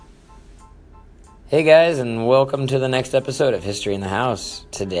Hey guys, and welcome to the next episode of History in the House.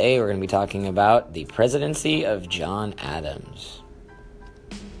 Today we're going to be talking about the presidency of John Adams.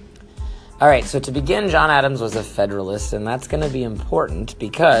 Alright, so to begin, John Adams was a Federalist, and that's going to be important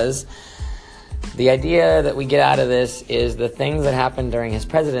because the idea that we get out of this is the things that happened during his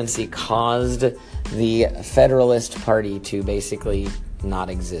presidency caused the Federalist Party to basically not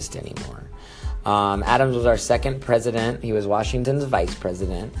exist anymore. Adams was our second president. He was Washington's vice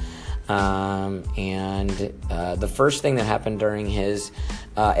president. The first thing that happened during his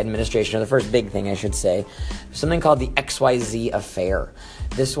administration, or the first big thing I should say, was something called the XYZ Affair.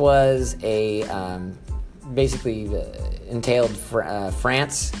 This was basically entailed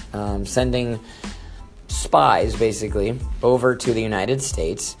France sending spies, basically, over to the United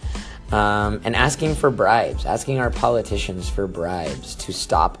States and asking for bribes, asking our politicians for bribes to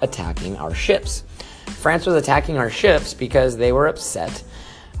stop attacking our ships. France was attacking our ships because they were upset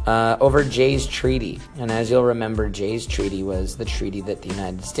over Jay's Treaty. And as you'll remember, Jay's Treaty was the treaty that the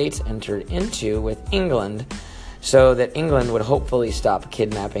United States entered into with England so that England would hopefully stop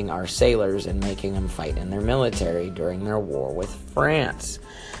kidnapping our sailors and making them fight in their military during their war with France.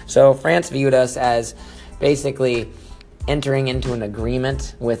 So France viewed us as basically entering into an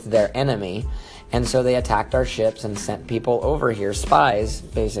agreement with their enemy, and so they attacked our ships and sent people over here, spies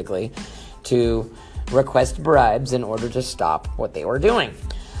basically, to request bribes in order to stop what they were doing.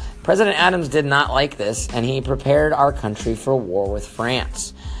 President Adams did not like this, and he prepared our country for war with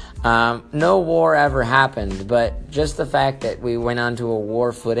France. No war ever happened, but just the fact that we went onto a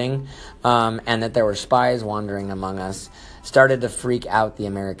war footing and that there were spies wandering among us started to freak out the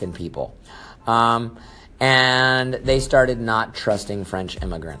American people. And they started not trusting French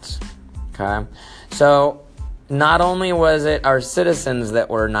immigrants. Okay? So not only was it our citizens that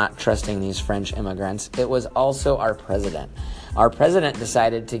were not trusting these French immigrants, it was also our president. Our president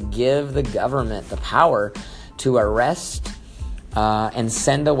decided to give the government the power to arrest and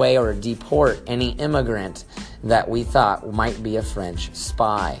send away or deport any immigrant that we thought might be a French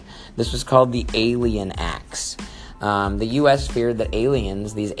spy. This was called the Alien Acts. The U.S. feared that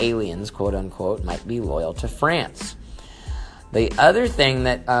these aliens, quote unquote, might be loyal to France. The other thing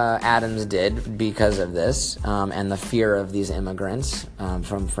that Adams did because of this and the fear of these immigrants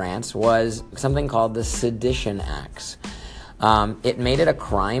from France was something called the Sedition Acts. It made it a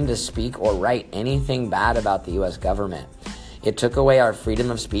crime to speak or write anything bad about the U.S. government. It took away our freedom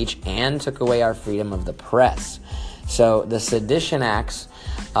of speech and took away our freedom of the press. So the Sedition Acts,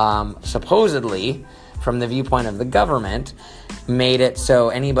 supposedly, from the viewpoint of the government, made it so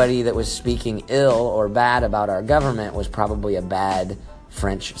anybody that was speaking ill or bad about our government was probably a bad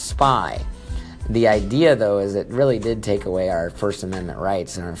French spy. The idea, though, is it really did take away our First Amendment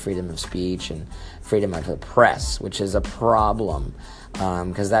rights and our freedom of speech and freedom of the press, which is a problem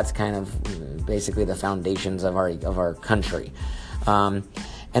because that's kind of basically the foundations of our country. And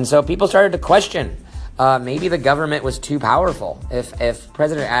so people started to question maybe the government was too powerful. If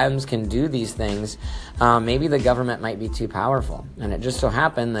President Adams can do these things, maybe the government might be too powerful. And it just so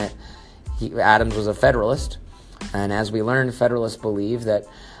happened that Adams was a Federalist, and as we learned, Federalists believe that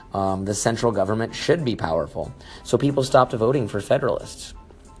the central government should be powerful. So people stopped voting for Federalists.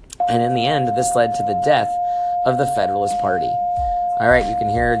 And in the end, this led to the death of the Federalist Party. All right, you can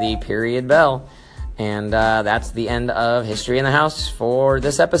hear the period bell. And that's the end of History in the House for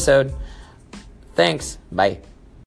this episode. Thanks. Bye.